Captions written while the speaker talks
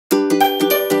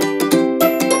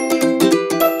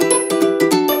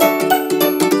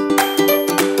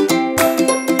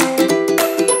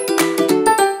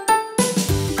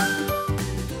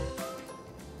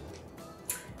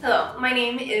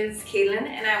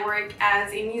I work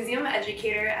as a museum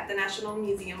educator at the National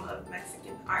Museum of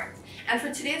Mexican Art. And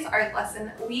for today's art lesson,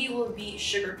 we will be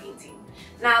sugar painting.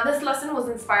 Now, this lesson was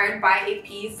inspired by a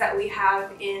piece that we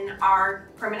have in our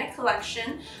permanent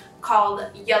collection called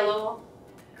Yellow,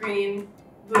 Green,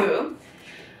 Blue.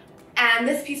 And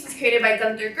this piece was created by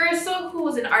Gunther Gerzso, who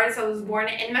was an artist that was born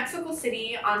in Mexico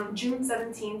City on June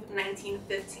 17,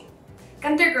 1915.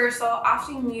 Gunther Gerzso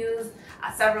often used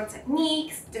several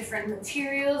techniques, different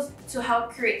materials to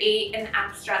help create an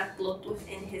abstract look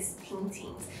within his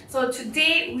paintings. So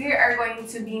today we are going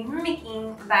to be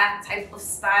mimicking that type of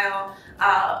style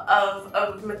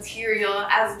of material,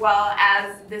 as well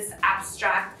as this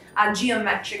abstract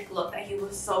geometric look that he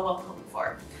was so well known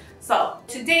for. So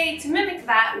today, to mimic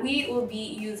that, we will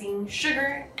be using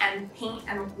sugar and paint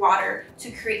and water to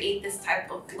create this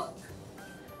type of look.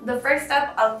 The first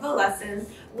step of the lesson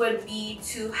would be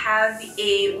to have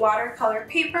a watercolor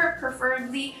paper,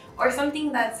 preferably, or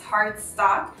something that's hard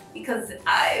stock, because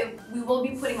we will be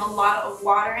putting a lot of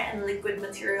water and liquid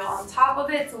material on top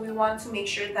of it, so we want to make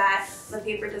sure that the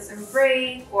paper doesn't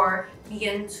break or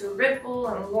begin to ripple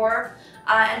and warp.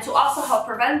 And to also help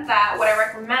prevent that, what I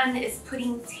recommend is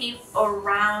putting tape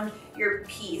around your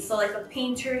piece, so like a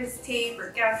painter's tape or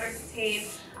gaffer's tape.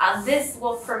 This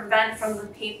will prevent from the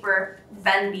paper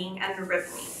bending and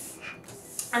rippling.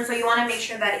 And so you want to make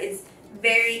sure that it's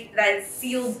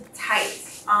sealed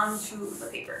tight onto the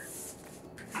paper.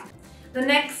 The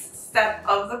next step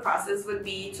of the process would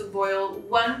be to boil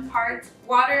 1 part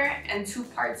water and 2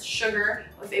 parts sugar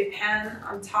with a pan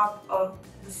on top of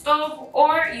the stove,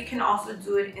 or you can also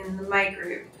do it in the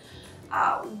microwave.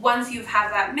 Once you've had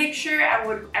that mixture,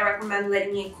 I recommend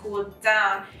letting it cool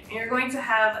down, and you're going to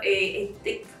have a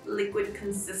thick liquid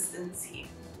consistency.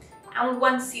 And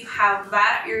once you have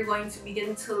that, you're going to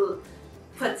begin to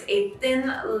put a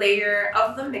thin layer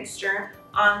of the mixture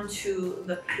onto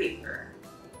the paper.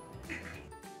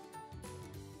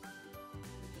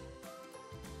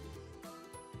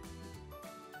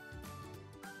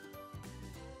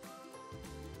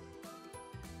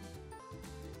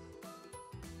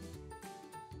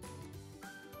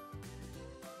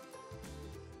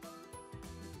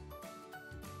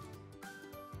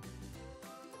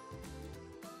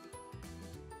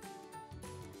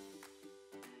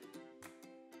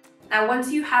 Now,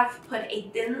 once you have put a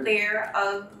thin layer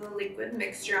of the liquid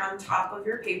mixture on top of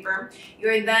your paper,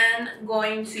 you're then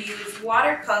going to use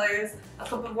watercolors, a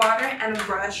cup of water, and a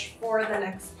brush for the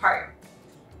next part.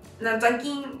 Now,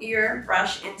 dunking your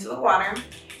brush into the water,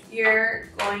 you're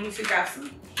going to grab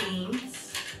some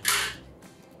paint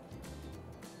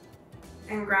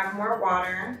and grab more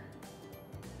water.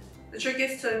 The trick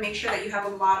is to make sure that you have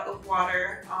a lot of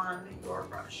water on your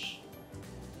brush.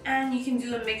 And you can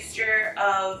do a mixture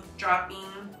of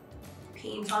dropping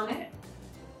paint on it.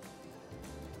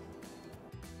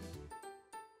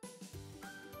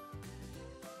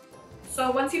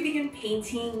 So once you begin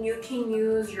painting, you can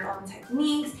use your own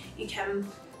techniques. You can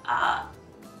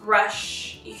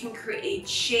brush, you can create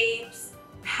shapes,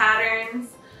 patterns.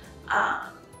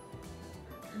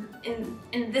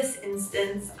 In this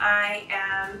instance, I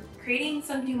am creating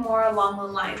something more along the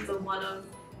lines of one of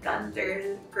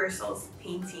Gunther Gerzso's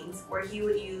paintings, where he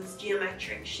would use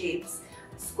geometric shapes,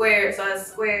 squares,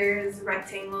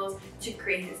 rectangles, to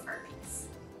create his art pieces.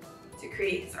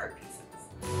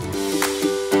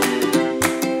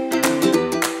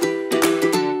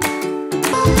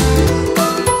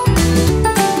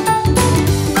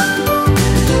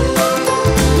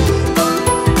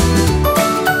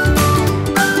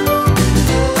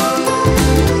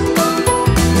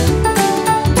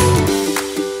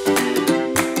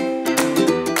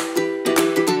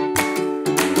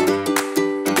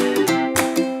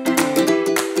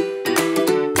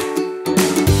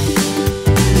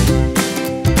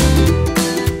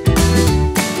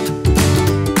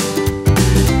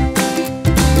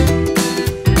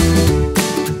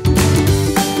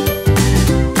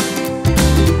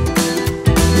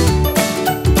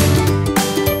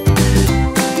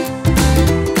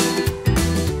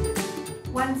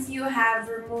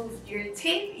 Your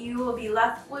tape, you will be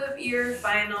left with your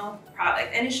final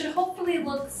product, and it should hopefully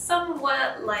look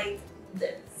somewhat like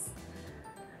this.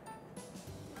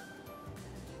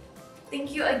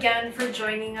 Thank you again for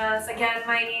joining us. Again,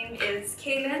 my name is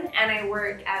Kaylin, and I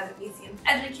work as a museum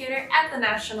educator at the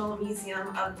National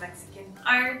Museum of Mexican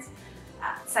Art.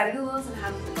 Saludos and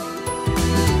have a good day.